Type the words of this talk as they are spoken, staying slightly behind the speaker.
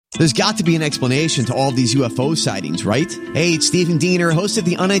There's got to be an explanation to all of these UFO sightings, right? Hey, it's Stephen Diener, host of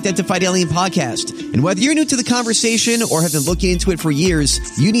the Unidentified Alien Podcast. And whether you're new to the conversation or have been looking into it for years,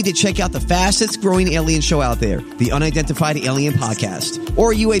 you need to check out the fastest growing alien show out there, the Unidentified Alien Podcast,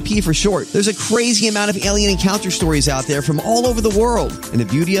 or UAP for short. There's a crazy amount of alien encounter stories out there from all over the world. And the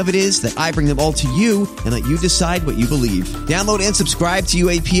beauty of it is that I bring them all to you and let you decide what you believe. Download and subscribe to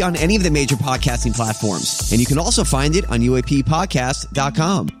UAP on any of the major podcasting platforms. And you can also find it on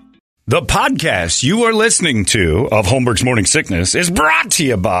UAPpodcast.com. The podcast you are listening to of Holmberg's Morning Sickness is brought to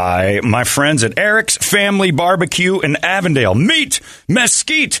you by my friends at Eric's Family Barbecue in Avondale. Meat,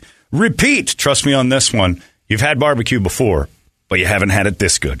 mesquite, repeat. Trust me on this one. You've had barbecue before, but you haven't had it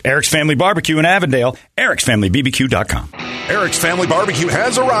this good. Eric's Family Barbecue in Avondale, ericsfamilybbq.com. Eric's Family Barbecue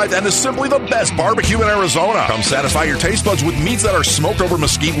has arrived and is simply the best barbecue in Arizona. Come satisfy your taste buds with meats that are smoked over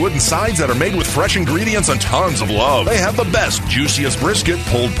mesquite wood and sides that are made with fresh ingredients and tons of love. They have the best, juiciest brisket,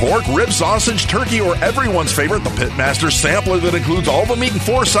 pulled pork, rib sausage, turkey, or everyone's favorite, the Pitmaster sampler that includes all the meat and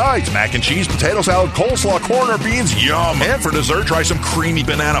 4 sides, mac and cheese, potato salad, coleslaw, corn, or beans, yum. And for dessert, try some creamy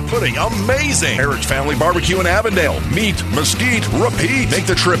banana pudding, amazing. Eric's Family Barbecue in Avondale. Meat, mesquite, repeat. Make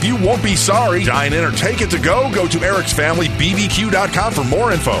the trip, you won't be sorry. Dine in or take it to go. Go to ericsfamilybbq.com for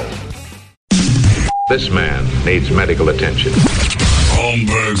more info. This man needs medical attention.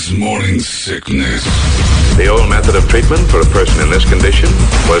 Holmberg's Morning Sickness. The old method of treatment for a person in this condition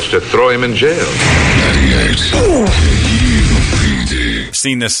was to throw him in jail. 98 KUPD.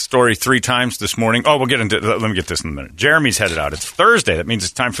 Seen this story 3 times this morning. Oh, we'll get into let me get this in a minute. Jeremy's headed out. It's Thursday. That means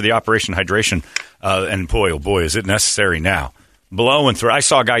it's time for the Operation Hydration. And boy, oh boy, is it necessary now. Blowing through. I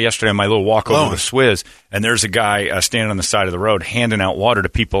saw a guy yesterday on my little walk over to Swizz, and there's a guy standing on the side of the road handing out water to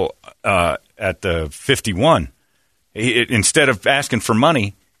people at the 51. Instead of asking for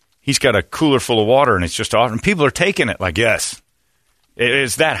money, he's got a cooler full of water, and it's just off. And people are taking it like, yes,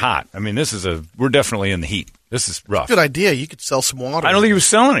 it's that hot. I mean, we're definitely in the heat. This is rough. Good idea. You could sell some water. I don't think he was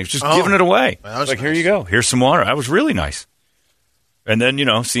selling it. He was just giving it away. Well, like, here you go. Here's some water. That was really nice. And then,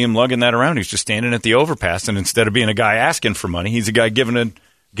 see him lugging that around. He's just standing at the overpass, and instead of being a guy asking for money, he's a guy giving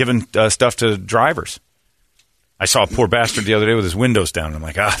stuff to drivers. I saw a poor bastard the other day with his windows down. I'm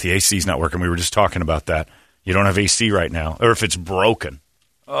like, the AC's not working. We were just talking about that. You don't have AC right now. Or if it's broken.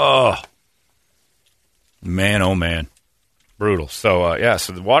 Oh, man, oh, man. Brutal. So,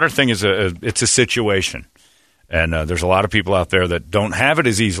 so the water thing is it's a situation. And there's a lot of people out there that don't have it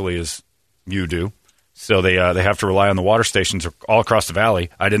as easily as you do. So they have to rely on the water stations all across the valley.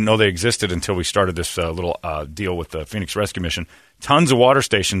 I didn't know they existed until we started this little deal with the Phoenix Rescue Mission. Tons of water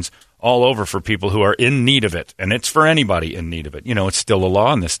stations all over for people who are in need of it. And it's for anybody in need of it. It's still a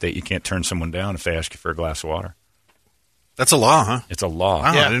law in this state. You can't turn someone down if they ask you for a glass of water. That's a law, huh? It's a law.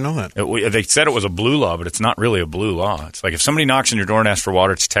 Wow, yeah. I didn't know that. They said it was a blue law, but it's not really a blue law. It's like if somebody knocks on your door and asks for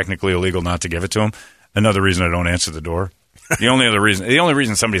water, it's technically illegal not to give it to them. Another reason I don't answer the door. The only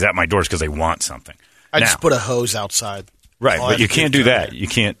reason somebody's at my door is because they want something. Just put a hose outside. Right, but you can't do that.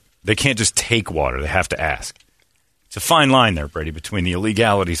 They can't just take water. They have to ask. It's a fine line there, Brady, between the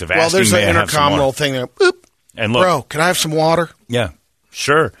illegalities of asking. Well, there's an intercom thing there. Boop. And look, bro, can I have some water? Yeah,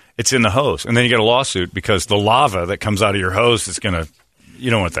 sure. It's in the hose. And then you get a lawsuit because the lava that comes out of your hose is going to,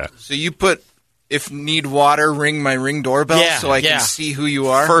 you don't want that. So you put, if need water, ring my Ring doorbell so I can see who you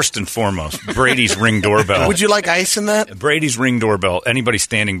are? First and foremost, Brady's Ring doorbell. Would you like ice in that? Brady's Ring doorbell, anybody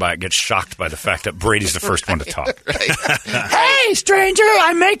standing by it gets shocked by the fact that Brady's the first one to talk. Hey, stranger,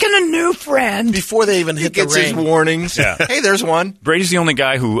 I'm making a new friend. Before they even hit the ring. He gets his warnings. Yeah. Hey, there's one. Brady's the only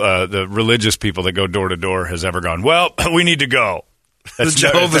guy who the religious people that go door to door has ever gone, well, we need to go. The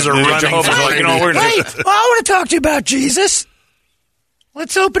Jehovah's are running. Jehovah's are like, Hey, I want to talk to you about Jesus.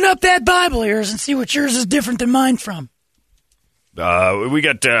 Let's open up that Bible of yours and see what yours is different than mine from. I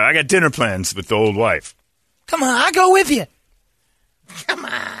got dinner plans with the old wife. Come on, I'll go with you. Come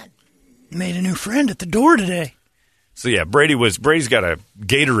on. Made a new friend at the door today. So, yeah, Brady's got a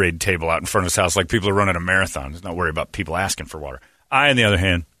Gatorade table out in front of his house like people are running a marathon. He's not worried about people asking for water. I, on the other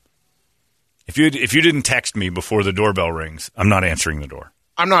hand, if you didn't text me before the doorbell rings, I'm not answering the door.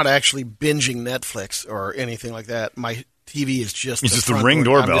 I'm not actually binging Netflix or anything like that. My TV is just it's just the Ring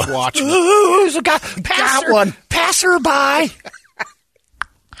doorbell. I'm just watching. Ooh, so got one. Passerby.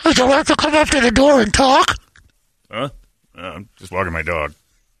 Would you like to come up to the door and talk? Huh? I'm just walking my dog.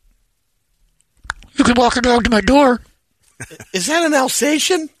 You can walk the dog to my door. Is that an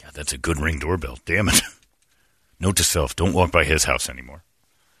Alsatian? God, that's a good Ring doorbell. Damn it. Note to self, don't walk by his house anymore.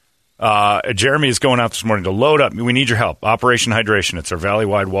 Jeremy is going out this morning to load up. We need your help. Operation Hydration. It's our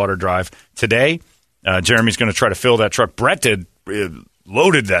valley-wide water drive. Today, Jeremy's going to try to fill that truck. Brett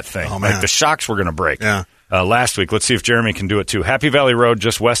loaded that thing. Oh, man. Like the shocks were going to break. Yeah. last week. Let's see if Jeremy can do it too. Happy Valley Road,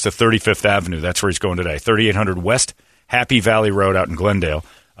 just west of 35th Avenue. That's where he's going today. 3800 West Happy Valley Road out in Glendale.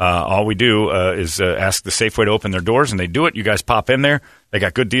 All we do is ask the Safeway to open their doors, and they do it. You guys pop in there. They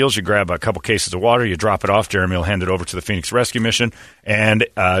got good deals. You grab a couple cases of water. You drop it off. Jeremy will hand it over to the Phoenix Rescue Mission, and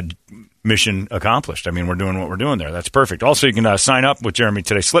mission accomplished. I mean, we're doing what we're doing there. That's perfect. Also, you can sign up with Jeremy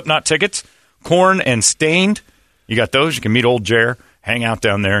today. Slipknot tickets, Korn and Stained. You got those. You can meet old Jer, hang out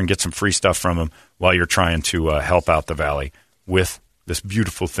down there, and get some free stuff from him while you're trying to help out the Valley with this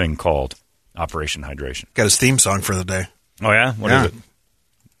beautiful thing called Operation Hydration. Got his theme song for the day. Oh, yeah? What is it?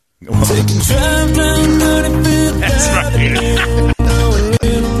 That's right.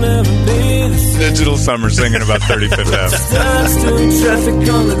 Digital Summer singing about 35th Avenue.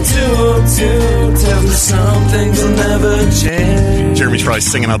 Jeremy's probably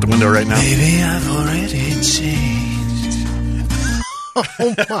singing out the window right now. Maybe I've already changed.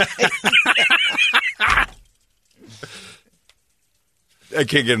 Oh, my. I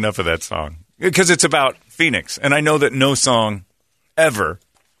can't get enough of that song. Because it's about Phoenix. And I know that no song ever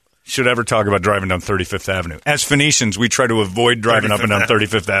should ever talk about driving down 35th Avenue. As Phoenicians, we try to avoid driving up and down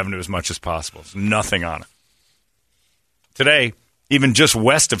 35th Avenue as much as possible. There's nothing on it. Today, even just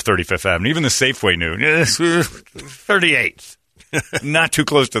west of 35th Avenue, even the Safeway knew, 38th. Not too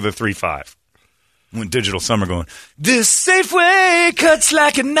close to the 3.5. When Digital Summer going, this Safeway cuts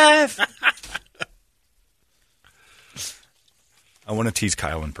like a knife. I want to tease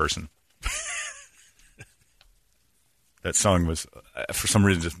Kyle in person. That song was, for some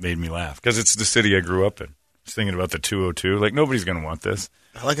reason, just made me laugh. Because it's the city I grew up in. I was thinking about the 202. Like, nobody's going to want this.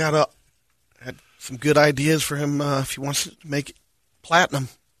 I had some good ideas for him if he wants to make it platinum.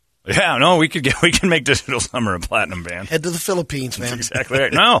 Yeah, no, we can make Digital Summer a platinum band. Head to the Philippines, man. That's exactly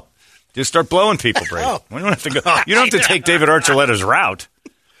right. No, just start blowing people, Brady. We don't have to go. You don't have to take David Archuleta's route.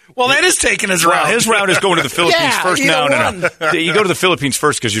 Well, that is taking his route. His route is going to the Philippines first. No. You go to the Philippines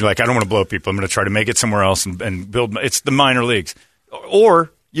first because you're like, I don't want to blow people. I'm going to try to make it somewhere else and build. It's the minor leagues.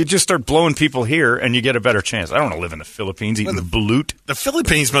 Or you just start blowing people here and you get a better chance. I don't want to live in the Philippines eating balut. The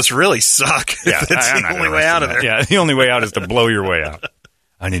Philippines must really suck. Yeah, that's the only way out of there. Yeah, the only way out is to blow your way out.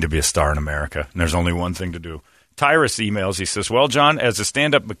 I need to be a star in America, and there's only one thing to do. Tyrus emails. He says, well, John, as a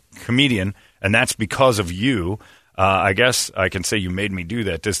stand-up comedian, and that's because of you, I guess I can say you made me do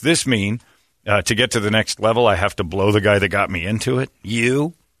that. Does this mean to get to the next level, I have to blow the guy that got me into it?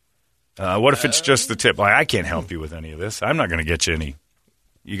 You? What if it's just the tip? I can't help you with any of this. I'm not going to get you any.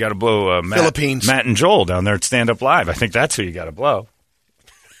 You got to blow Matt and Joel down there at Stand Up Live. I think that's who you got to blow.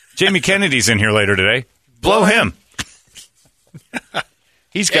 Jamie Kennedy's in here later today. Blow him.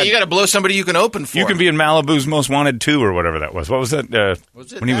 You got to blow somebody you can open for. You can be in Malibu's Most Wanted 2 or whatever that was. What was that?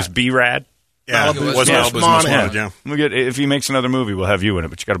 When he was B-Rad? Yeah, it was Malibu's Most Wanted, yeah. If he makes another movie, we'll have you in it,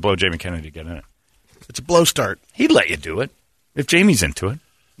 but you got to blow Jamie Kennedy to get in it. It's a blow start. He'd let you do it. If Jamie's into it.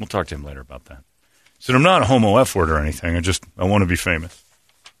 We'll talk to him later about that. So I'm not a homo F word or anything. I want to be famous.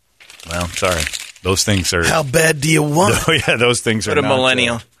 Well, sorry. Those things are... How bad do you want it? Oh, yeah, those things are not... a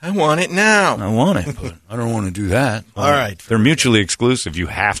millennial. I want it now. I want it, but I don't want to do that. All right. They're mutually exclusive. You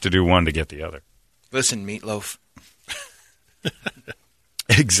have to do one to get the other. Listen, Meatloaf.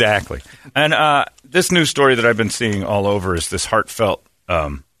 Exactly. And this news story that I've been seeing all over is this heartfelt,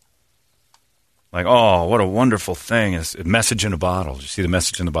 what a wonderful thing. Is a message in a bottle. Did you see the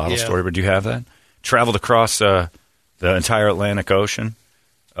message in the bottle story? But do you have that? Traveled across the entire Atlantic Ocean.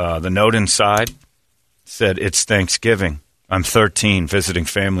 The note inside said, it's Thanksgiving. I'm 13, visiting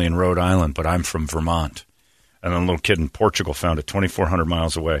family in Rhode Island, but I'm from Vermont. And then a little kid in Portugal found it 2,400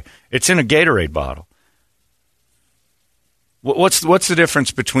 miles away. It's in a Gatorade bottle. What's the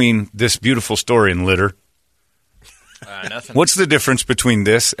difference between this beautiful story and litter? Nothing. What's the difference between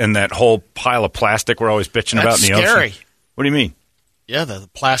this and that whole pile of plastic we're always bitching about in the scary. ocean? What do you mean? Yeah, the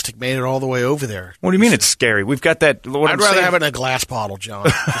plastic made it all the way over there. What do you mean it's scary? We've got that. I'd rather have it in a glass bottle, John.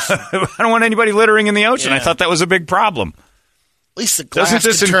 I don't want anybody littering in the ocean. Yeah. I thought that was a big problem. At least the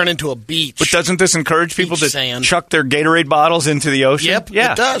glass could turn into a beach. But doesn't this encourage people to sand. chuck their Gatorade bottles into the ocean? Yep,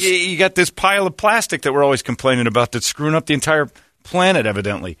 yeah. it does. You got this pile of plastic that we're always complaining about that's screwing up the entire planet,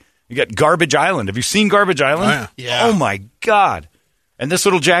 evidently. You got Garbage Island. Have you seen Garbage Island? Oh, yeah. Oh, my God. And this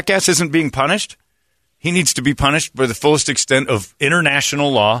little jackass isn't being punished? He needs to be punished by the fullest extent of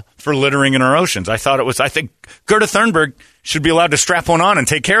international law for littering in our oceans. I think Greta Thunberg should be allowed to strap one on and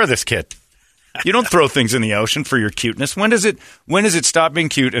take care of this kid. You don't throw things in the ocean for your cuteness. When does it stop being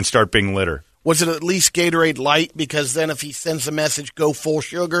cute and start being litter? Was it at least Gatorade Light? Because then if he sends a message, go full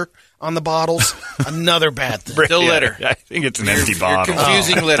sugar on the bottles, another bad thing. Still litter. I think it's an empty bottle. You're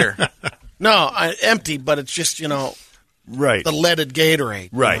confusing litter. No, empty, but it's just, Right. The leaded Gatorade.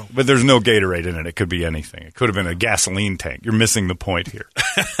 Right. You know? But there's no Gatorade in it. It could be anything. It could have been a gasoline tank. You're missing the point here.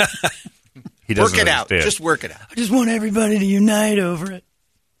 He doesn't work it out. understand. Just work it out. I just want everybody to unite over it.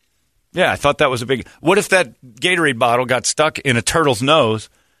 Yeah, I thought that was a big... What if that Gatorade bottle got stuck in a turtle's nose?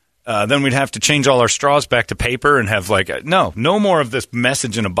 Then we'd have to change all our straws back to paper and have no more of this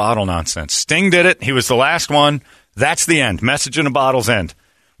message in a bottle nonsense. Sting did it. He was the last one. That's the end. Message in a bottle's end.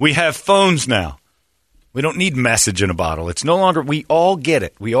 We have phones now. We don't need message in a bottle. It's no longer... We all get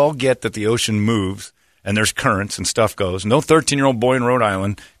it. We all get that the ocean moves and there's currents and stuff goes. No 13-year-old boy in Rhode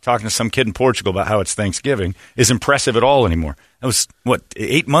Island talking to some kid in Portugal about how it's Thanksgiving is impressive at all anymore. That was,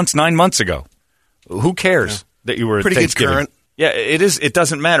 9 months ago. Who cares that you were at Pretty Thanksgiving? good current. Yeah, it is. It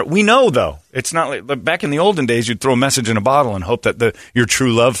doesnn't matter. We know, though. It's not like back in the olden days, you'd throw a message in a bottle and hope that your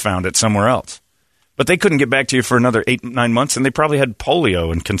true love found it somewhere else. But they couldn't get back to you for another 8-9 months, and they probably had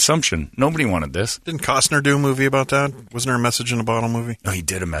polio and consumption. Nobody wanted this. Didn't Costner do a movie about that? Wasn't there a message in a bottle movie? No, he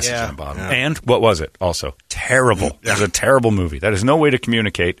did a message in a bottle. Yeah. And what was it also? Terrible. It was a terrible movie. That is no way to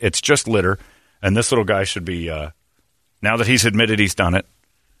communicate. It's just litter. And this little guy should be, now that he's admitted he's done it,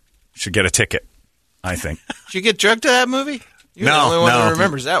 should get a ticket, I think. Did you get drugged to that movie? You're the only one that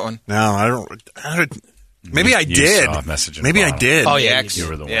remembers that one. No, I don't. Maybe I did. Saw a message in a Maybe I bottle. did. Oh, yeah. You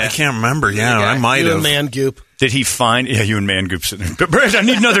were the one. I can't remember. Yeah, I might You have. and Man Goop. Did he find... Yeah, you and Man Goop sitting there. Brett, I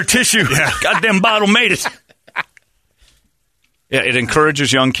need another tissue. Goddamn bottle made it. Yeah, it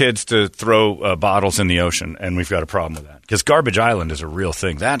encourages young kids to throw bottles in the ocean, and we've got a problem with that. Because Garbage Island is a real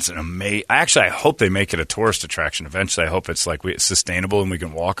thing. That's an amazing... Actually, I hope they make it a tourist attraction eventually. I hope it's it's sustainable and we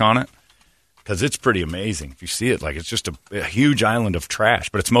can walk on it. Because it's pretty amazing. If you see it, it's just a huge island of trash,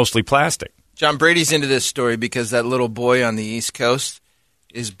 but it's mostly plastic. John Brady's into this story because that little boy on the East Coast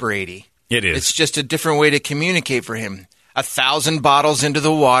is Brady. It is. It's just a different way to communicate for him. 1,000 bottles into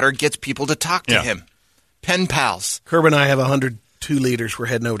the water gets people to talk to him. Pen pals. Herb and I have 102 liters. We're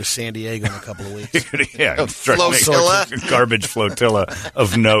heading over to San Diego in a couple of weeks. Yeah, flotilla. Garbage flotilla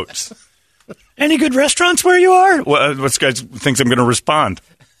of notes. Any good restaurants where you are? What guy thinks I'm going to respond?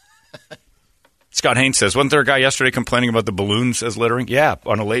 Scott Haynes says, wasn't there a guy yesterday complaining about the balloons as littering? Yeah,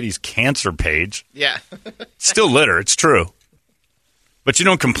 on a lady's cancer page. Yeah. Still litter, it's true. But you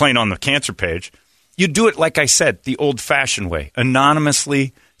don't complain on the cancer page. You do it, like I said, the old-fashioned way.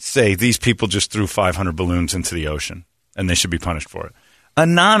 Anonymously say, these people just threw 500 balloons into the ocean, and they should be punished for it.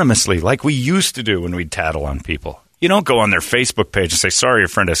 Anonymously, like we used to do when we'd tattle on people. You don't go on their Facebook page and say, sorry, your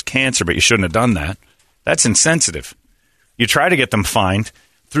friend has cancer, but you shouldn't have done that. That's insensitive. You try to get them fined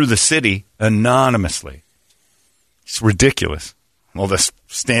through the city anonymously. It's ridiculous. All this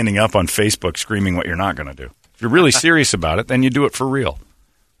standing up on Facebook screaming what you're not going to do. If you're really serious about it, then you do it for real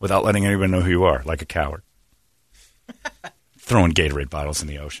without letting anybody know who you are, like a coward. Throwing Gatorade bottles in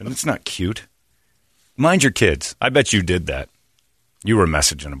the ocean. It's not cute. Mind your kids. I bet you did that. You were a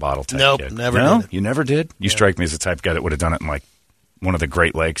message in a bottle type Nope, kid. never No? did it. You never did? You strike me as the type of guy that would have done it in one of the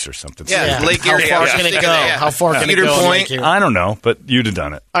Great Lakes or something. Yeah, Lake How Erie. far Yeah. can it go? Yeah. How far can it Cedar go? in Point. Lake Erie? I don't know, but you'd have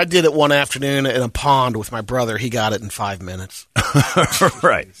done it. I did it one afternoon in a pond with my brother. He got it in 5 minutes.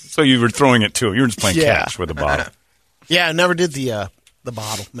 Right. So you were throwing it too. You were just playing Yeah. catch with a bottle. Yeah, I never did the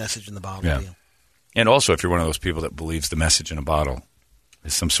bottle message in the bottle. Yeah. deal. And also, if you're one of those people that believes the message in a bottle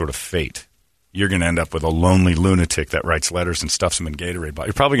is some sort of fate, you're going to end up with a lonely lunatic that writes letters and stuffs them in Gatorade bottles.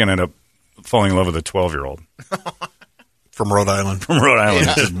 You're probably going to end up falling in love with a 12-year-old. From Rhode Island. From Rhode Island.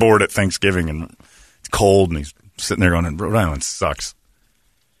 He's just bored at Thanksgiving, and it's cold, and he's sitting there going, Rhode Island sucks.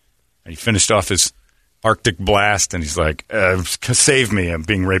 And he finished off his Arctic blast, and he's like, save me, I'm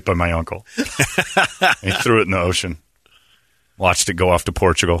being raped by my uncle. And he threw it in the ocean. Watched it go off to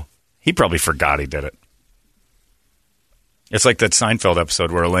Portugal. He probably forgot he did it. It's like that Seinfeld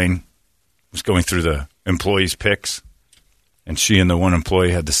episode where Elaine was going through the employees' picks, and she and the one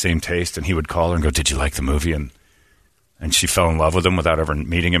employee had the same taste, and he would call her and go, did you like the movie? And she fell in love with him without ever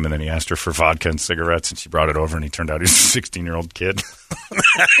meeting him, and then he asked her for vodka and cigarettes, and she brought it over, and he turned out he was a 16-year-old kid.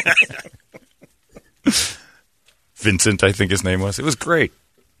 Vincent, I think his name was. It was great.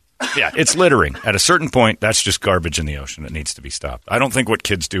 Yeah, it's littering. At a certain point, that's just garbage in the ocean that needs to be stopped. I don't think what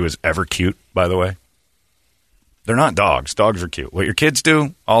kids do is ever cute, by the way. They're not dogs. Dogs are cute. What your kids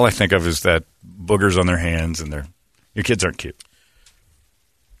do, all I think of is that boogers on their hands, and your kids aren't cute.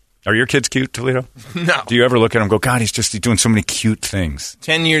 Are your kids cute, Toledo? No. Do you ever look at them and go, God, he's doing so many cute things?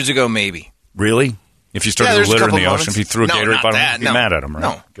 10 years ago, maybe. Really? If you started there's to a litter in couple the moments. ocean, if you threw a No, Gatorade not bottle, that, you'd be no. mad at him, right?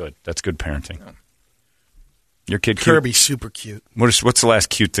 No. Good. That's good parenting. No. Your kid cute? Kirby's super cute. What's the last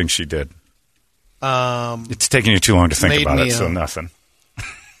cute thing she did? It's taking you too long to think made about me it, so nothing.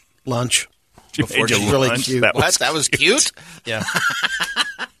 Lunch. She Before made you she's really lunch? cute. That was cute? Yeah.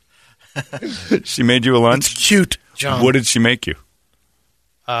 She made you a lunch? It's cute. John. What did she make you?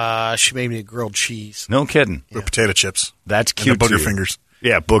 She made me a grilled cheese. No kidding. With potato chips. That's And cute. the booger to you. fingers.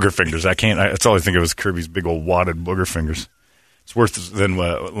 Yeah, booger fingers. That's all I think of was Kirby's big old wadded booger fingers. It's worse than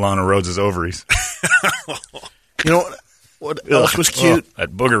Lana Rhodes' ovaries. You know what else was cute? Oh,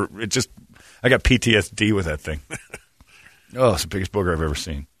 that booger, I got PTSD with that thing. Oh, it's the biggest booger I've ever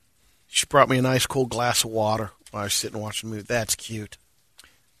seen. She brought me a nice cold glass of water while I was sitting watching the movie. That's cute.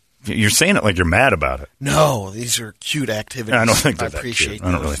 You're saying it like you're mad about it. No, these are cute activities. I don't think they're I appreciate that cute. I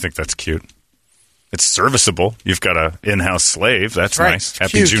don't those. really think that's cute. It's serviceable. You've got an in-house slave. That's right. nice. It's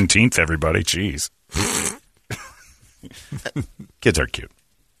Happy cute. Juneteenth, everybody. Jeez. Kids are cute.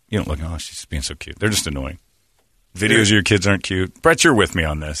 You don't look, oh, she's being so cute. They're just annoying. Videos of your kids aren't cute. Brett, you're with me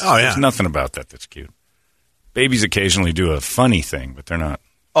on this. Oh, yeah. There's nothing about that that's cute. Babies occasionally do a funny thing, but they're not.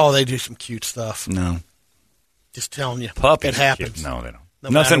 Oh, they do some cute stuff. No. Just telling you. Puppies It are happens. cute. No, they don't. No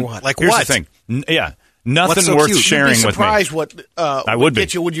Nothing. matter what. Like Here's what? the thing. Yeah. Nothing What's so worth cute? sharing You'd be with me. surprised what I would be.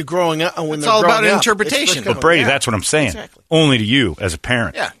 get you when you're growing up. When It's they're all about growing up. interpretation. It's But just Brady, yeah. that's what I'm saying. Exactly. Only to you as a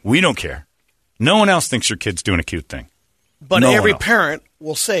parent. Yeah. We don't care. No one else thinks your kid's doing a cute thing. But No every one else. parent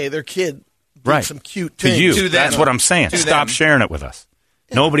will say their kid did Right. some cute To things. you. To them. That's what I'm saying. To Stop them. sharing it with us.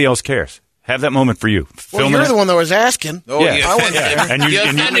 Nobody else cares. Have that moment for you. Well, Filming you're it. the one that was asking. Oh, Yeah. you I went offended there. him. And you, You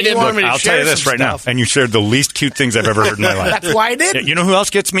and you, offended you him. wanted me to I'll tell you share this some right now. stuff. And you shared the least cute things I've ever heard in my life. That's why I did. Yeah, you know who else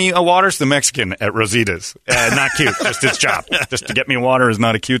gets me a waters? The Mexican at Rosita's. Not cute. Just his job. Just to get me a water is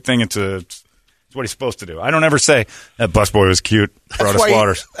not a cute thing. It's what he's supposed to do. I don't ever say, that busboy was cute, brought us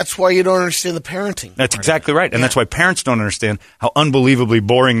waters. That's why you don't understand the parenting. That's exactly right. And that's why parents don't understand how unbelievably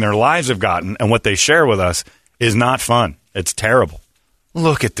boring their lives have gotten, and what they share with us is not fun. It's terrible.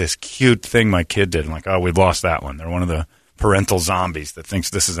 Look at this cute thing my kid did. I'm like, oh, we've lost that one. They're one of the parental zombies that thinks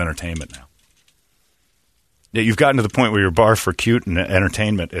this is entertainment now. Yeah, you've gotten to the point where your bar for cute and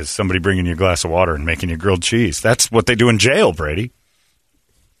entertainment is somebody bringing you a glass of water and making you grilled cheese. That's what they do in jail, Brady.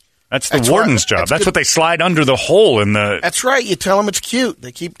 That's the warden's job. That's what they slide under the hole in the... That's right. You tell them it's cute.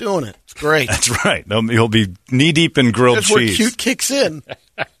 They keep doing it. It's great. That's right. You'll be knee-deep in grilled That's cheese. where cute kicks in.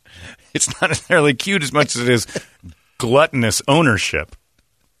 It's not necessarily cute as much as it is gluttonous ownership.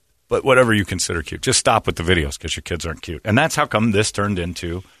 But whatever you consider cute, just stop with the videos because your kids aren't cute. And that's how come this turned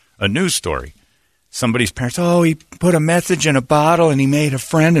into a news story. Somebody's parents, he put a message in a bottle and he made a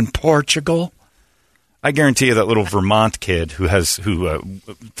friend in Portugal. I guarantee you that little Vermont kid who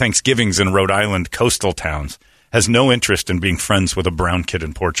Thanksgivings in Rhode Island coastal towns has no interest in being friends with a brown kid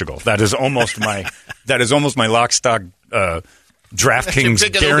in Portugal. That is almost my lock, stock,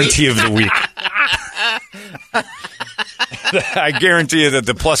 DraftKings guarantee of the week. I guarantee you that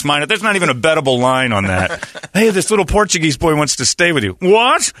the plus minus, there's not even a bettable line on that. Hey, this little Portuguese boy wants to stay with you.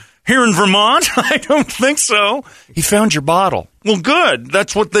 What? Here in Vermont? I don't think so. He found your bottle. Well, good.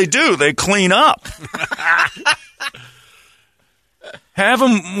 That's what they do. They clean up. Have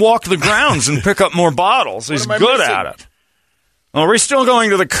him walk the grounds and pick up more bottles. He's good at it. Are we still going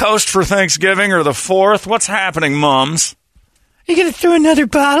to the coast for Thanksgiving or the 4th? What's happening, mums? You gonna throw another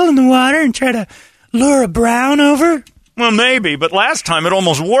bottle in the water and try to lure a brown over? Well, maybe, but last time it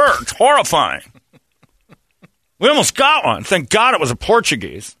almost worked. Horrifying. We almost got one. Thank God it was a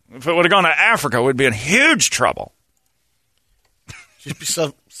Portuguese. If it would have gone to Africa, we'd be in huge trouble. Just be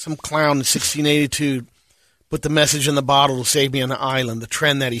some clown in 1682 put the message in the bottle to save me on the island. The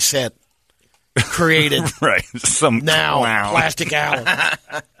trend that he set created. Right. Some now clown. Plastic Allen.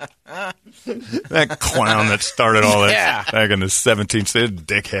 That clown that started all this Yeah. back in the 17th century,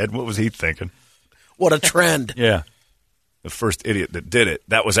 dickhead. What was he thinking? What a trend. Yeah. The first idiot that did it,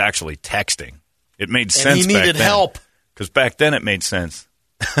 that was actually texting. It made And sense he needed back then. help. Because back then it made sense.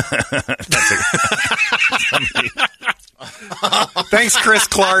 Thanks, Chris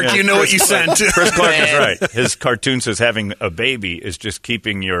Clark. Yeah, you know what you sent. Chris Clark is right. His cartoon says having a baby is just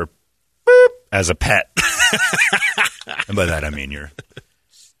keeping your boop as a pet. And by that I mean your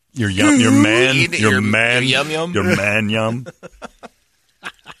yum, your man, your man, your yum-yum. your man yum,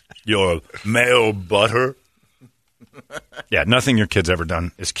 your male butter. Yeah, nothing your kid's ever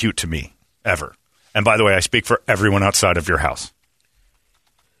done is cute to me, ever. And by the way, I speak for everyone outside of your house.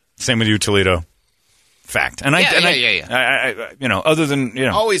 Same with you, Toledo. Fact. And I, you know, other than, you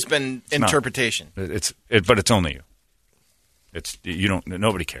know, Always been interpretation. but it's only you. It's you don't.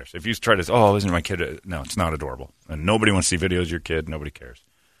 Nobody cares if you try to. Oh, isn't my kid? No, it's not adorable, and nobody wants to see videos of your kid. Nobody cares,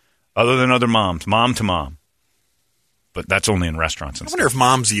 other than other moms, mom to mom. But that's only in restaurants. And I wonder if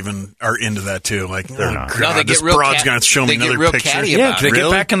moms even are into that too. Like They're not. God, No, they get this real broad's going to show me they get another real picture. catty yeah, about they it.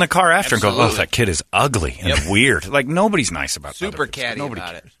 get back in the car after and go, Absolutely. "Oh, that kid is ugly and weird." Like nobody's nice about Super other kids. catty Nobody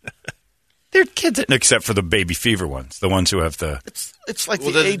about it. cares. They're kids. Except for the baby fever ones, the ones who have the... It's like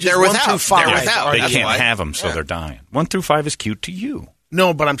Well, the ages they're 1 without. through 5. They're without. They That's can't why. have them, so they're dying. 1 through 5 is cute to you.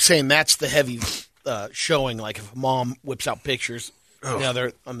 No, but I'm saying that's the heavy showing. Like if a mom whips out pictures,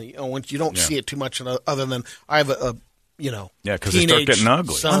 they're on the you don't see it too much. Other than I have a Yeah, because they start teenage getting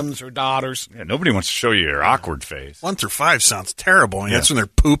ugly. sons or daughters. Yeah, nobody wants to show you your awkward face. 1 through 5 sounds terrible. And that's when they're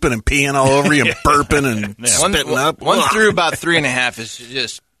pooping and peeing all over you and burping and spitting up. One through about 3.5 is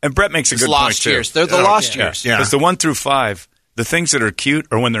just And Brett makes a good point, lost too. years. They're the lost years. Yeah. Because the 1 through 5, the things that are cute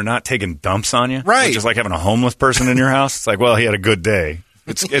are when they're not taking dumps on you. Right. Which is like having a homeless person in your house. It's like, well, he had a good day.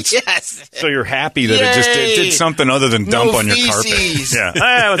 It's Yes. So you're happy that it just did something other than dump No on your feces. carpet.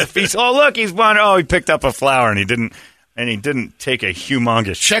 Yeah. It was a feast. Oh, look, he's one. Oh, he picked up a flower and he didn't take a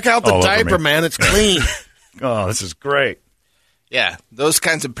humongous Check out the all over diaper, me. man. It's clean. Oh, this is great. Yeah, those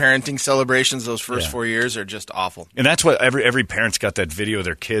kinds of parenting celebrations, those first 4 years are just awful. And that's what every parent's got that video of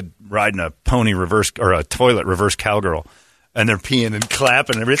their kid riding a pony reverse or a toilet reverse cowgirl, and they're peeing and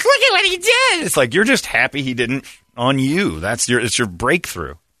clapping and everything. Look at what he did! It's like you're just happy he didn't on you. It's your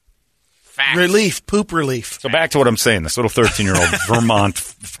breakthrough. Facts. Relief, poop relief. So back to what I'm saying. This little 13-year-old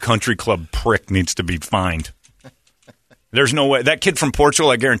Vermont country club prick needs to be fined. There's no way. That kid from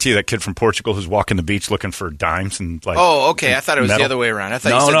Portugal, I guarantee you, that kid from Portugal who's walking the beach looking for dimes and like. Oh, okay. I thought it was metal. the other way around. I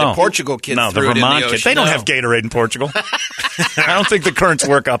thought you said the Portugal kid No, the threw it in Vermont the kid. ocean. They don't No. have Gatorade in Portugal. I don't think the currents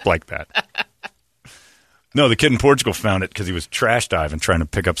work up like that. No, the kid in Portugal found it because he was trash diving, trying to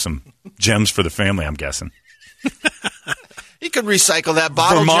pick up some gems for the family, I'm guessing. You could recycle that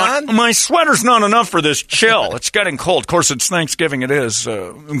bottle, Vermont, John. my sweater's not enough for this chill. It's getting cold. Of course, it's Thanksgiving. It is.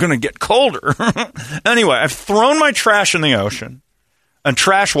 I'm going to get colder. Anyway, I've thrown my trash in the ocean, and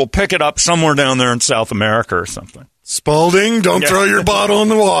trash will pick it up somewhere down there in South America or something. Spalding, don't throw your bottle in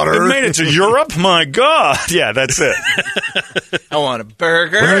the water. It made it to Europe? My God. Yeah, that's it. I want a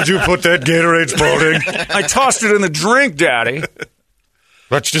burger. Where did you put that Gatorade, Spalding? I tossed it in the drink, Daddy.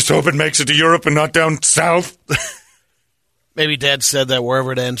 Let's just hope it makes it to Europe and not down south. Maybe Dad said that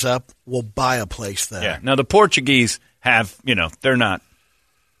wherever it ends up, we'll buy a place there. Yeah. Now, the Portuguese have, they're not,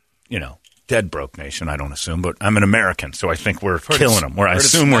 dead broke nation, I don't assume, but I'm an American, so I think we're killing them. I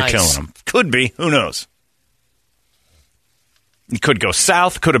assume we're killing them. Could be. Who knows? It could go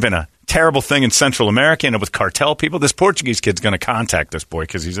south. Could have been a terrible thing in Central America and with cartel people. This Portuguese kid's going to contact this boy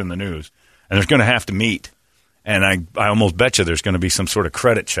because he's in the news, and they're going to have to meet. And I almost bet you there's going to be some sort of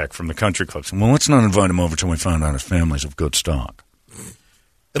credit check from the country clubs. Well, let's not invite him over till we find out his family's of good stock.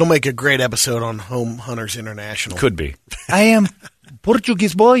 It'll make a great episode on Home Hunters International. Could be. I am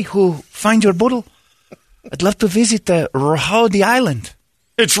Portuguese boy who find your bottle. I'd love to visit Rhode Island.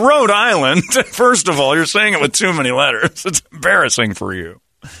 It's Rhode Island. First of all, you're saying it with too many letters. It's embarrassing for you,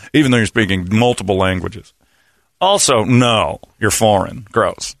 even though you're speaking multiple languages. Also, no, you're foreign.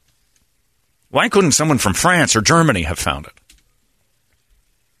 Gross. Why couldn't someone from France or Germany have found it?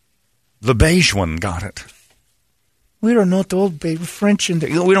 The beige one got it. We are not old, baby. French and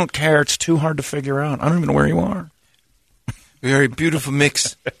We don't care. It's too hard to figure out. I don't even know where you are. Very beautiful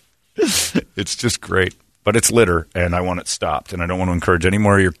mix. It's just great. But it's litter, and I want it stopped. And I don't want to encourage any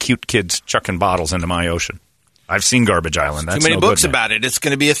more of your cute kids chucking bottles into my ocean. I've seen Garbage Island. That's Too many no books good, man. about it. It's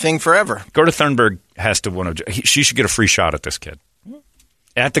going to be a thing forever. Greta Thunberg has to want to. She should get a free shot at this kid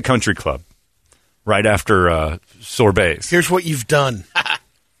at the country club right after sorbets. Here's what you've done.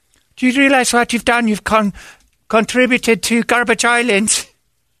 Do you realize what you've done? You've contributed to Garbage Island.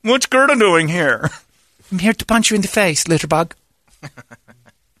 What's Gerda doing here? I'm here to punch you in the face, litterbug.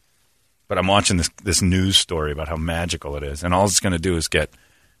 But I'm watching this news story about how magical it is, and all it's going to do is get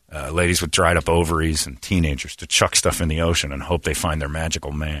ladies with dried up ovaries and teenagers to chuck stuff in the ocean and hope they find their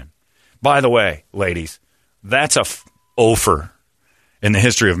magical man. By the way, ladies, that's a ofer in the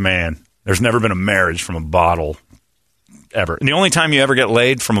history of man. There's never been a marriage from a bottle ever. And the only time you ever get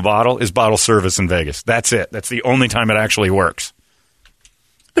laid from a bottle is bottle service in Vegas. That's it. That's the only time it actually works.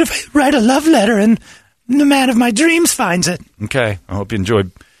 But if I write a love letter and the man of my dreams finds it. Okay. I hope you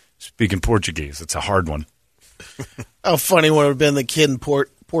enjoyed speaking Portuguese. It's a hard one. How funny would it have been the kid in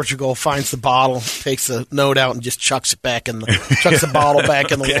Portugal finds the bottle, takes the note out, and just chucks it back chucks the bottle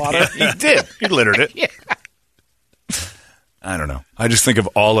back in the water. He did. He littered it. Yeah. I don't know. I just think of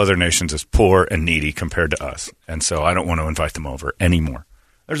all other nations as poor and needy compared to us. And so I don't want to invite them over anymore.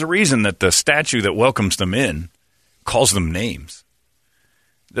 There's a reason that the statue that welcomes them in calls them names.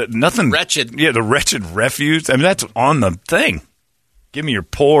 Nothing. Wretched. Yeah, the wretched refuse. I mean, that's on the thing. Give me your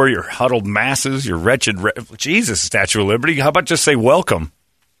poor, your huddled masses, your wretched. Jesus, Statue of Liberty. How about just say welcome,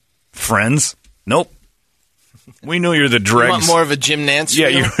 friends? Nope. We know you're the dregs. You want more of a Jim Nance? Yeah,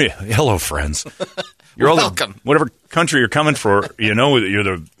 hello, friends. You're all welcome. Whatever country you're coming for, you're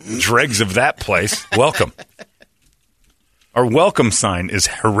the dregs of that place. Welcome. Our welcome sign is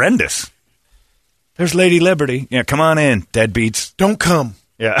horrendous. There's Lady Liberty. Yeah, come on in, deadbeats. Don't come.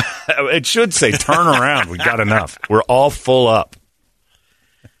 Yeah, it should say turn around. We got enough. We're all full up.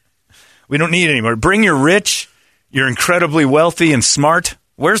 We don't need any more. Bring your rich, you're incredibly wealthy and smart.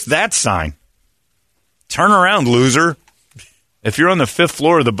 Where's that sign? Turn around, loser. If you're on the 5th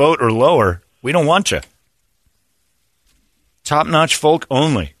floor of the boat or lower, we don't want you. Top-notch folk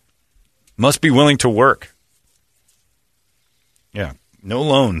only. Must be willing to work. Yeah, no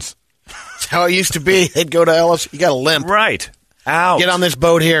loans. That's how it used to be. They'd go to Ellis. You got a limp. Right. Out. Get on this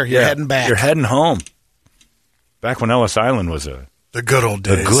boat here. You're heading back. You're heading home. Back when Ellis Island was the good old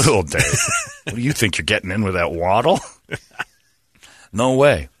days. The good old days. What do you think you're getting in with that waddle? No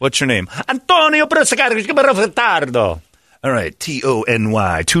way. What's your name? Antonio Retardo. All right,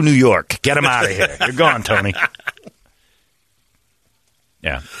 Tony to New York. Get him out of here. You're gone, Tony.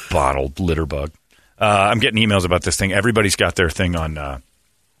 Yeah, bottled litter bug. I'm getting emails about this thing. Everybody's got their thing on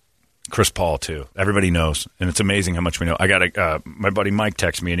Chris Paul, too. Everybody knows, and it's amazing how much we know. I got my buddy Mike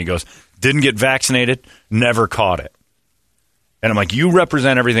texts me, and he goes, didn't get vaccinated, never caught it. And I'm like, you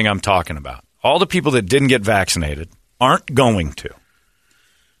represent everything I'm talking about. All the people that didn't get vaccinated aren't going to.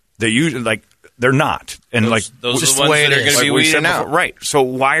 They usually, they're not. And those are just the ones that are going to be weeding out. Right. So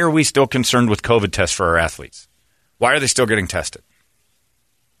why are we still concerned with COVID tests for our athletes? Why are they still getting tested?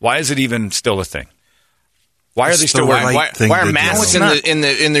 Why is it even still a thing? Why are they still wearing? Why are masks in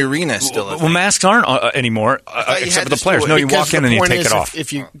the arena still a thing? Well, masks aren't anymore, except for the players. No, you walk in and you take it off.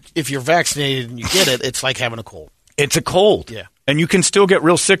 If you're vaccinated and you get it, it's like having a cold. It's a cold. Yeah. And you can still get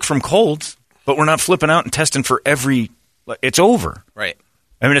real sick from colds, but we're not flipping out and testing for every. It's over. Right.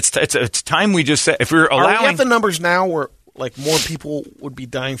 I mean, it's time we just said if we're allowing. Are we at the numbers now where more people would be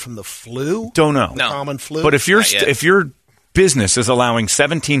dying from the flu? Don't know. No. Common flu. But if your business is allowing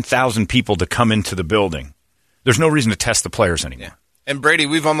 17,000 people to come into the building, there's no reason to test the players anymore. Yeah. And Brady,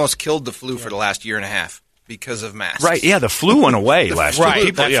 we've almost killed the flu for the last year and a half because of masks. Right? Yeah, the flu went away last year.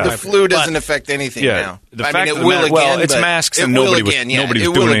 Right. The flu doesn't affect anything now. The fact it will again. Well, it's masks and nobody was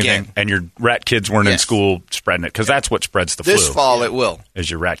doing anything, and your rat kids weren't in school spreading it because that's what spreads the flu. This fall it will. Is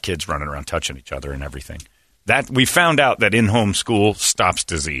your rat kids running around touching each other and everything. That we found out that in-home school stops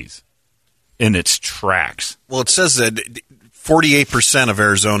disease in its tracks. Well, it says that 48% of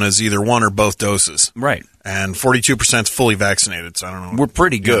Arizona is either one or both doses. Right. And 42% is fully vaccinated, so I don't know. We're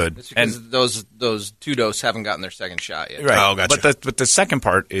pretty good. It's because those 2-dose haven't gotten their second shot yet. Right. Oh, gotcha. But the second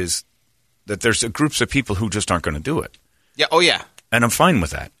part is that there's groups of people who just aren't going to do it. Yeah. Oh, yeah. And I'm fine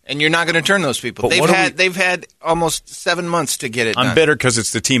with that. And you're not going to turn those people. But they've had almost 7 months to get it done. I'm bitter because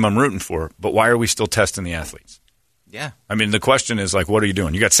it's the team I'm rooting for, but why are we still testing the athletes? Yeah. I mean, the question is, what are you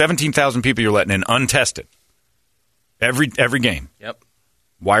doing? You got 17,000 people you're letting in untested every game. Yep.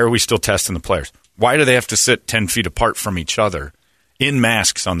 Why are we still testing the players? Why do they have to sit 10 feet apart from each other in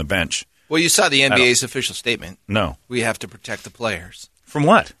masks on the bench? Well, you saw the NBA's official statement. No. We have to protect the players. From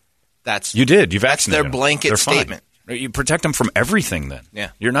what? You vaccinated That's their blanket statement. You protect them from everything then.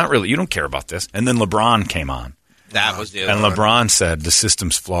 Yeah. You don't care about this. And then LeBron came on. That was the other And one. LeBron said the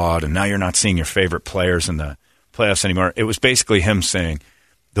system's flawed and now you're not seeing your favorite players in the playoffs anymore. It was basically him saying,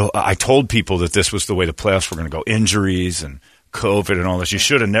 I told people that this was the way the playoffs were going to go. Injuries and COVID and all this. You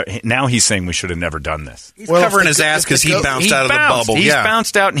should have now he's saying we should have never done this. He's covering his ass because he bounced out of the bubble. He's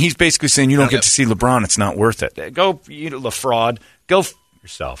bounced out and he's basically saying you don't get to see LeBron. It's not worth it. Go, you fraud. Go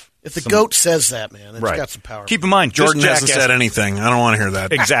yourself. If the GOAT says that, man, it's got some power. Keep in mind, Jordan hasn't said anything. I don't want to hear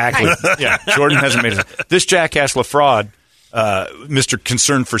that. Exactly. Yeah, Jordan hasn't made it. This jackass LaFraud, Mr.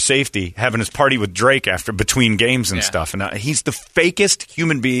 Concern for Safety, having his party with Drake between games and stuff, and he's the fakest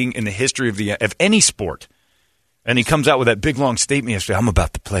human being in the history of any sport. And he comes out with that big long statement yesterday. I'm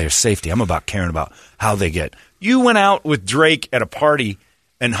about the players' safety. I'm about caring about how they get. You went out with Drake at a party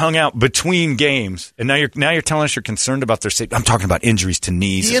and hung out between games, and now you're telling us you're concerned about their safety. I'm talking about injuries to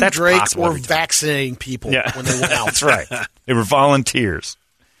knees. He and Drake were vaccinating people when they went out. That's right. They were volunteers.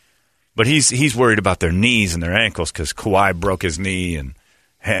 But he's worried about their knees and their ankles because Kawhi broke his knee and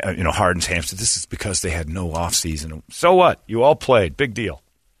Harden's hamstring. This is because they had no offseason. So what? You all played. Big deal.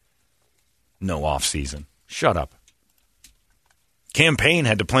 No offseason. Shut up. Campaign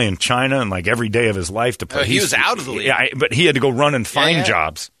had to play in China and every day of his life to play. He was out of the league. Yeah, but he had to go run and find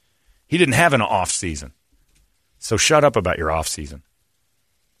jobs. He didn't have an off season. So shut up about your off season.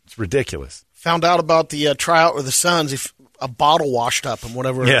 It's ridiculous. Found out about the tryout with the Suns. If a bottle washed up in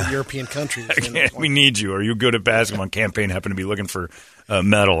whatever European country. We need you. Are you good at basketball? Campaign happened to be looking for a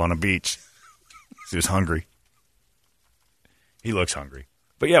medal on a beach. He was hungry. He looks hungry.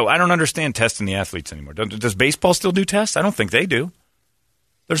 But yeah, I don't understand testing the athletes anymore. Does baseball still do tests? I don't think they do.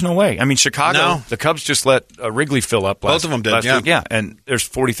 There's no way. I mean, Chicago, the Cubs just let Wrigley fill up. Both of them did, week. Yeah, and there's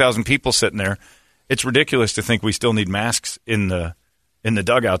 40,000 people sitting there. It's ridiculous to think we still need masks in the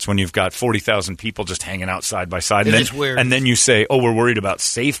dugouts when you've got 40,000 people just hanging out side by side. It is weird. And then you say, oh, we're worried about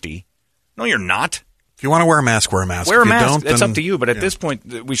safety. No, you're not. If you want to wear a mask, wear a mask. Wear a if you mask. don't, It's then, up to you. But at this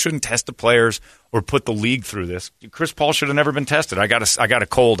point, we shouldn't test the players or put the league through this. Chris Paul should have never been tested. I got a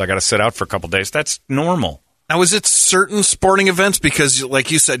cold. I got to sit out for a couple days. That's normal. Now, is it certain sporting events? Because, like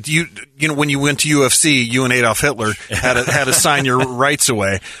you said, you know, when you went to UFC, you and Adolf Hitler had to sign your rights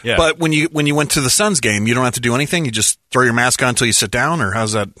away. Yeah. But when you went to the Suns game, you don't have to do anything. You just throw your mask on until you sit down, or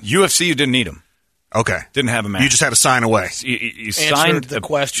how's that? UFC, you didn't need them. Okay, didn't have a mask. You just had to sign away. You Answered signed the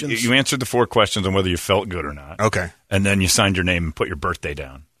questions. You answered the 4 questions on whether you felt good or not. Okay, and then you signed your name and put your birthday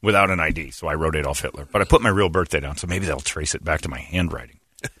down without an ID. So I wrote Adolf Hitler, but I put my real birthday down, so maybe they'll trace it back to my handwriting.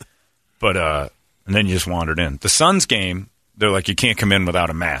 But and then you just wandered in. The Suns game, they're like, you can't come in without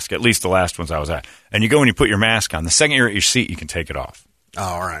a mask. At least the last ones I was at. And you go and you put your mask on. The second you're at your seat, you can take it off. Oh,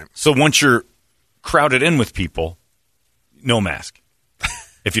 all right. So once you're crowded in with people, no mask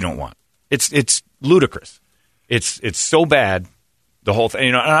if you don't want. It's ludicrous. It's so bad, the whole thing.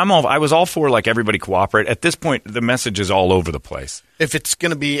 You know, and I was all for like everybody cooperate. At this point, the message is all over the place. If it's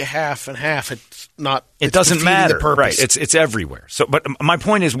going to be half and half, it's not. It doesn't defeating matter, the purpose. right? It's everywhere. So, but my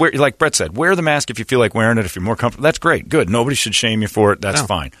point is, like Brett said, wear the mask if you feel like wearing it. If you're more comfortable, that's great, good. Nobody should shame you for it. That's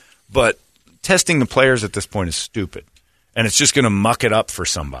fine. But testing the players at this point is stupid, and it's just going to muck it up for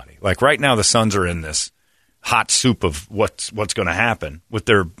somebody. Like right now, the Suns are in this hot soup of what's going to happen with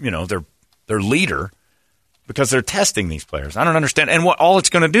their leader. Because they're testing these players. I don't understand. And all it's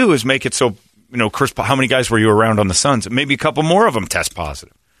going to do is make it so, Chris, how many guys were you around on the Suns? Maybe a couple more of them test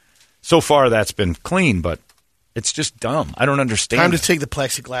positive. So far, that's been clean, but it's just dumb. I don't understand. Time to take the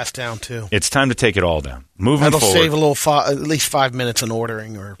plexiglass down, too. It's time to take it all down. Moving That'll forward. save a little, at least 5 minutes in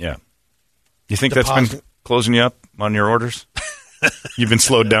ordering. Yeah. You think that's been closing you up on your orders? You've been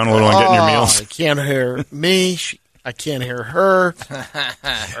slowed down a little on getting your meals? I can't hear me. I can't hear her.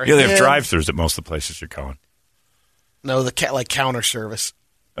 You only have drive-thrus at most of the places you're going. No, like counter service.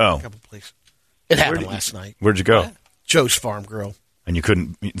 Oh. A couple places. It happened last night. Where'd you go? Joe's Farm Grill. And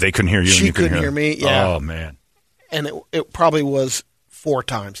they couldn't hear you? She and you couldn't hear me, yeah. Oh, man. And it probably was 4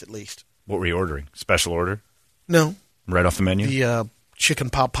 times at least. What were you ordering? Special order? No. Right off the menu? The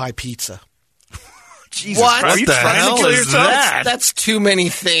chicken pot pie pizza. Jesus What? Christ. Are you the trying hell to kill is yourself? that? That's too many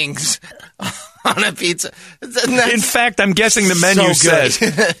things on a pizza. In fact, I'm guessing the menu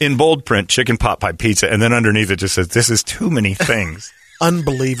says in bold print chicken pot pie pizza, and then underneath it just says this is too many things.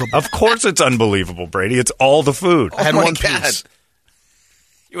 Unbelievable. Of course it's unbelievable, Brady. It's all the food. I had one piece.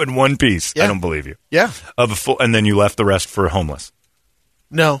 You had one piece. Yeah. I don't believe you. Yeah. Of a full, and then you left the rest for homeless.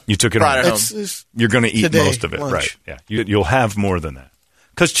 No. You took it Brought home. it home. You're going to eat today, most of it, lunch. right? Yeah. You'll have more than that.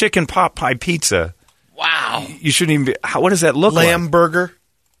 Because chicken pot pie pizza. Wow. You shouldn't even be. What does that look like? Lamb burger.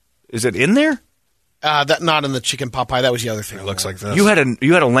 Is it in there? That not in the chicken pot pie. That was the other thing. It looks like this. You had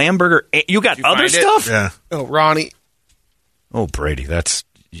a lamb burger. You got other find it? stuff? Yeah. Oh, Ronnie, Oh, Brady,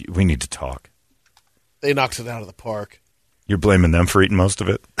 we need to talk. they knocked it out of the park. You're blaming them for eating most of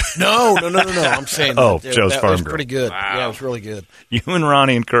it? No. I'm saying. Oh, that, Joe's that Farm was Grill. pretty good. Wow. Yeah, it was really good. You and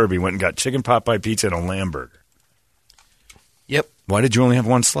Ronnie and Kirby went and got chicken pot pie pizza and a lamb burger. Yep. Why did you only have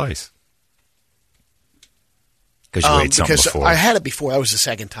one slice? Because you ate something before. I had it before. That was the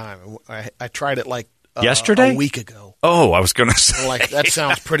second time. I tried it like yesterday? a week ago. Oh, I was going to say. Like, that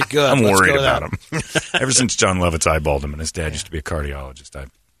sounds pretty good. I'm Let's worried go about that. him. Ever since John Lovitz eyeballed him, and his dad used to be a cardiologist.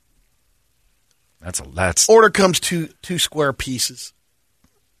 That's Order comes two square pieces,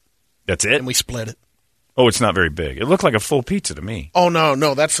 that's it. and we split it. Oh, it's not very big. It looked like a full pizza to me. Oh no,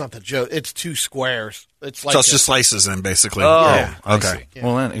 that's not the joke. It's 2 squares. It's like So it's just slices then, basically. Oh, Yeah. I Okay. see.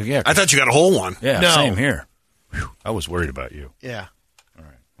 Well, then, yeah. I thought you got a whole one. Yeah, No. same here. Whew, I was worried about you. yeah. All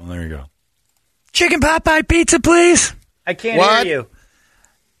right. Well, there you go. Chicken pot pie pizza, please. I can't What? hear you.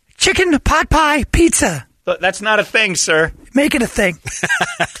 Chicken pot pie pizza. But that's not a thing, sir. Make it a thing.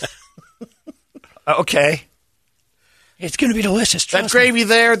 Okay. It's going to be delicious. That Trust me. gravy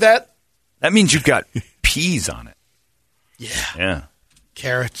there, that That means you've got peas on it. yeah, Yeah.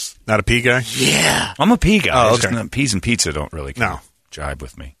 carrots. Not a pea guy? Yeah. I'm a pea guy. Oh, I just- okay. peas and pizza don't really No. jibe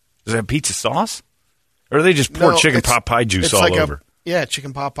with me. Does it have pizza sauce? Or do they just pour No, chicken it's- pot pie juice it's all like over?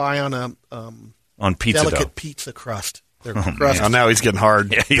 Chicken pot pie on a On pizza delicate dough. pizza crust. Their Oh, crust. Oh, now he's getting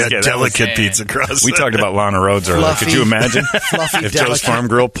hard. Yeah, he's that getting- that was- delicate pizza crust. We talked about Lana Rhodes earlier. Fluffy. Could you imagine Fluffy, if Joe's delicate. Farm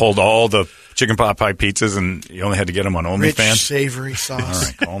Grill pulled all the chicken pot pie pizzas and you only had to get them on Rich, OnlyFans? savory All sauce.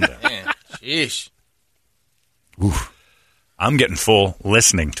 right, calm down. Sheesh. Oof. I'm getting full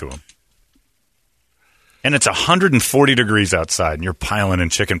listening to them. And it's 140 degrees outside, and you're piling in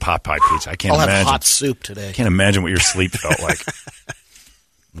chicken pot pie pizza. I can't I'll imagine. have hot soup today. I can't imagine what your sleep felt like.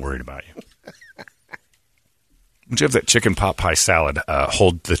 I'm worried about you. Would you have that chicken pot pie salad?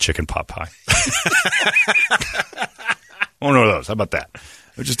 Hold the chicken pot pie. One of those. How about that?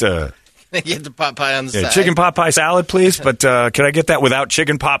 Just Get the pot pie on the side. chicken pot pie salad, please. But can I get that without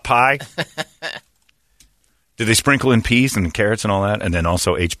chicken pot pie? Did they sprinkle in peas and carrots and all that, and then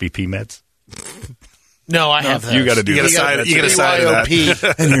also HBP meds? No, I have those. You got to do You get a side of that.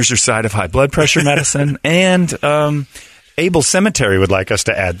 BYOP. And here's your side of high blood pressure medicine. And Abel Cemetery would like us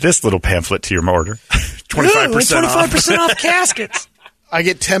to add this little pamphlet to your order. 25% off. 25% off caskets. I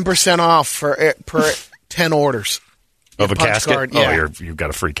get 10% off per 10 orders. Of a punch casket? card, yeah. Oh, you've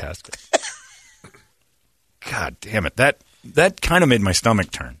got a free casket. God damn it. That kind of made my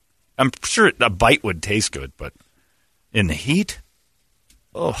stomach turn. I'm sure a bite would taste good, but in the heat?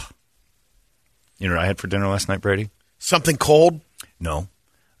 Oh. You know what I had for dinner last night, Brady? Something cold? No.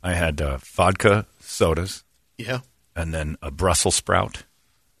 I had vodka sodas. Yeah. And then a Brussels sprout.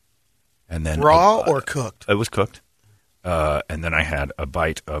 And then Raw or cooked? It was cooked. And then I had a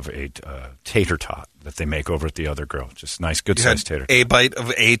bite of a tater tot that they make over at the other grill. Just nice, good sized tater tot. A bite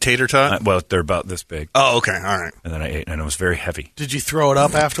of a tater tot? Well, they're about this big. Oh, okay. All right. And then I ate, and it was very heavy. Did you throw it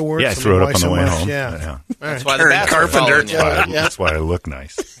up afterwards? Yeah, I threw it up on the way home. Yeah. That's why the bathroom Carpenter. following you. That's why I look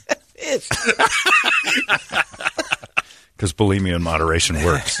nice. Because bulimia in moderation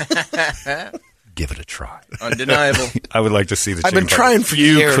works. Give it a try. Undeniable. I would like to see the I've been chicken trying bite. for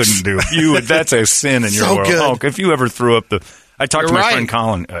you years. couldn't do it. That's a sin in your So world. good. Oh, if you ever threw up I talked to You're my right. friend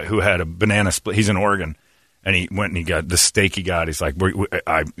Colin, who had a banana split. He's in Oregon. And he went and he got the steak he got. He's like,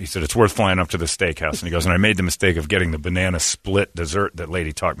 he said, it's worth flying up to the steakhouse. And he goes, and I made the mistake of getting the banana split dessert that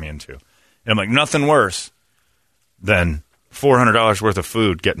lady talked me into. And I'm like, nothing worse than $400 worth of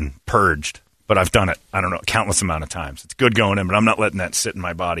food getting purged. But I've done it, I don't know, countless amount of times. It's good going in, but I'm not letting that sit in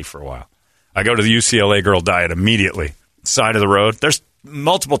my body for a while. I go to the UCLA Girl Diet immediately. Side of the road. There's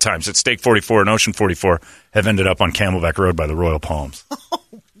multiple times that Steak 44 and Ocean 44 have ended up on Camelback Road by the Royal Palms.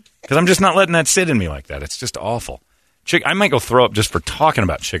 Because I'm just not letting that sit in me like that. It's just awful. I might go throw up just for talking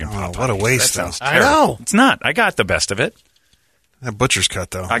about chicken pot pie. What a waste, That sounds I terrible. know. It's not. I got the best of it. That butcher's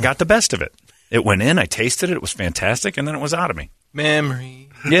cut, though. I got the best of it. It went in. I tasted it. It was fantastic. And then it was out of me. Memory.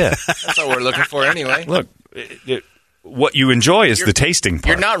 Yeah. That's what we're looking for anyway. Look, what you enjoy is the tasting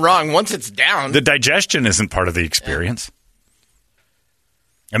part. You're not wrong. Once it's down. The digestion isn't part of the experience.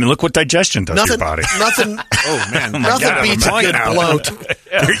 I mean, look what digestion does to your body. Nothing. Oh, man. Nothing beats a good bloat.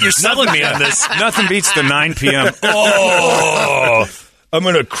 You're selling me on this. Nothing beats the 9 p.m. Oh, I'm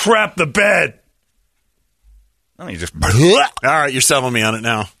going to crap the bed. Oh, you just. All right, you're selling me on it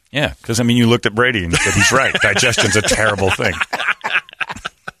now. Yeah, because, I mean, you looked at Brady and you said he's right. Digestion's a terrible thing.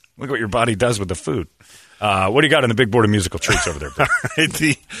 Look what your body does with the food. What do you got in the big board of musical treats over there, Bill? Right,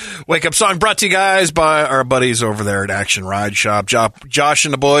 the Wake Up Song brought to you guys by our buddies over there at Action Ride Shop. Josh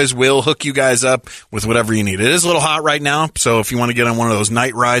and the boys will hook you guys up with whatever you need. It is a little hot right now, so if you want to get on one of those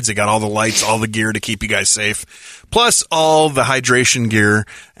night rides, they got all the lights, all the gear to keep you guys safe, plus all the hydration gear,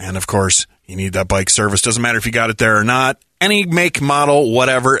 and of course, you need that bike service. Doesn't matter if you got it there or not. Any make, model,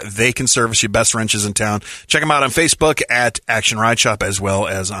 whatever, they can service you. Best wrenches in town. Check them out on Facebook at Action Ride Shop as well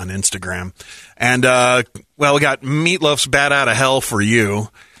as on Instagram. And, well, we got Meatloaf's Bat Out of Hell for you.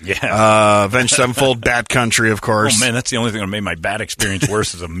 Yeah. Avenged Sevenfold, Bat Country, of course. Oh, man, that's the only thing that made my bad experience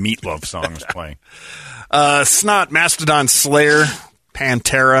worse is a Meatloaf song was playing. Snot, Mastodon, Slayer,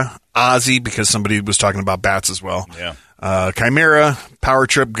 Pantera, Ozzy, because somebody was talking about bats as well. Yeah. Chimera, Power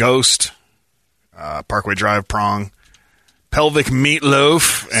Trip, Ghost, Parkway Drive, Prong. Pelvic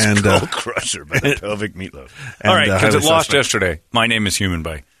Meatloaf and Skull Crusher by the Pelvic Meatloaf. And, All right, because Highly it lost Suspect. yesterday. My Name is Human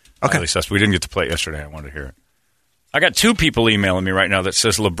by Highly Suspect. We didn't get to play it yesterday. I wanted to hear it. I got 2 people emailing me right now that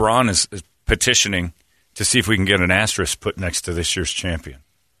says LeBron is petitioning to see if we can get an asterisk put next to this year's champion.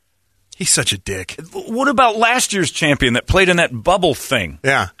 He's such a dick. What about last year's champion that played in that bubble thing?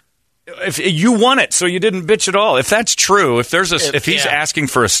 Yeah. If you won it, so you didn't bitch at all. If that's true, if he's asking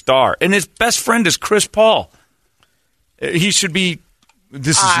for a star, and his best friend is Chris Paul. He should be.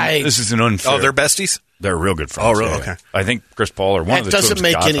 This is an unfair. Oh, they're besties? They're real good friends. Oh, really? Yeah. Okay. I think Chris Paul or one of the two. That doesn't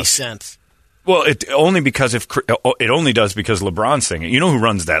make any sense. Well, it only does because LeBron's saying it. You know who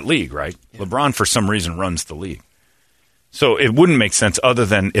runs that league, right? Yeah. LeBron, for some reason, runs the league. So it wouldn't make sense other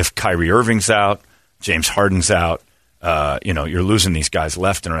than if Kyrie Irving's out, James Harden's out. You're losing these guys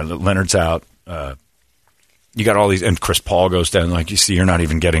left and right. Leonard's out. You got all these, and Chris Paul goes down. Like you see, you're not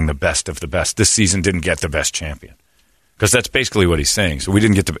even getting the best of the best. This season didn't get the best champion. Because that's basically what he's saying. So we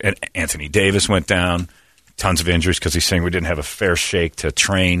didn't get to – Anthony Davis went down. tons of injuries because he's saying we didn't have a fair shake to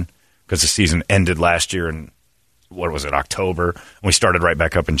train because the season ended last year in, what was it, October? And we started right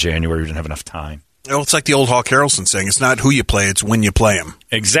back up in January. We didn't have enough time. Well, it's like the old Hawk Harrelson saying, it's not who you play, it's when you play him.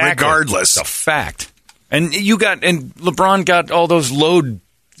 Exactly. Regardless. It's a fact. And LeBron got all those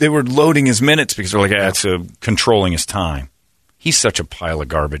they were loading his minutes because they're like, it's controlling his time. He's such a pile of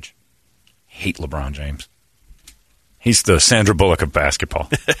garbage. Hate LeBron James. He's the Sandra Bullock of basketball.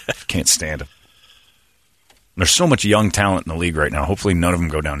 Can't stand him. There's so much young talent in the league right now. Hopefully none of them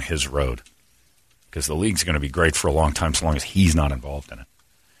go down his road because the league's going to be great for a long time so long as he's not involved in it.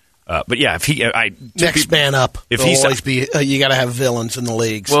 But yeah, if he next man up, if he's always be, you got to have villains in the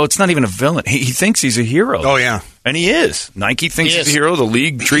leagues. Well, it's not even a villain. He thinks he's a hero. Oh yeah, and he is. Nike thinks he's a hero. The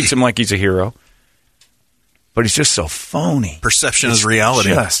league treats him like he's a hero, but he's just so phony. Perception is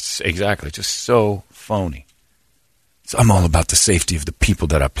reality. Exactly, just so phony. So I'm all about the safety of the people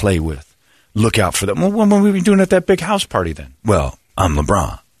that I play with. Look out for them. Well, what were we doing at that big house party then? Well, I'm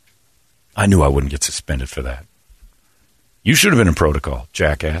LeBron. I knew I wouldn't get suspended for that. You should have been in protocol,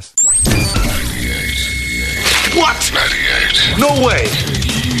 jackass. 98. What? 98. No way.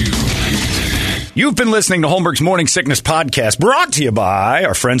 You've been listening to Holmberg's Morning Sickness Podcast, brought to you by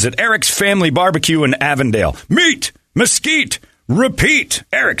our friends at Eric's Family Barbecue in Avondale. Meet, mesquite, repeat.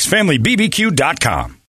 Eric'sFamilyBBQ.com.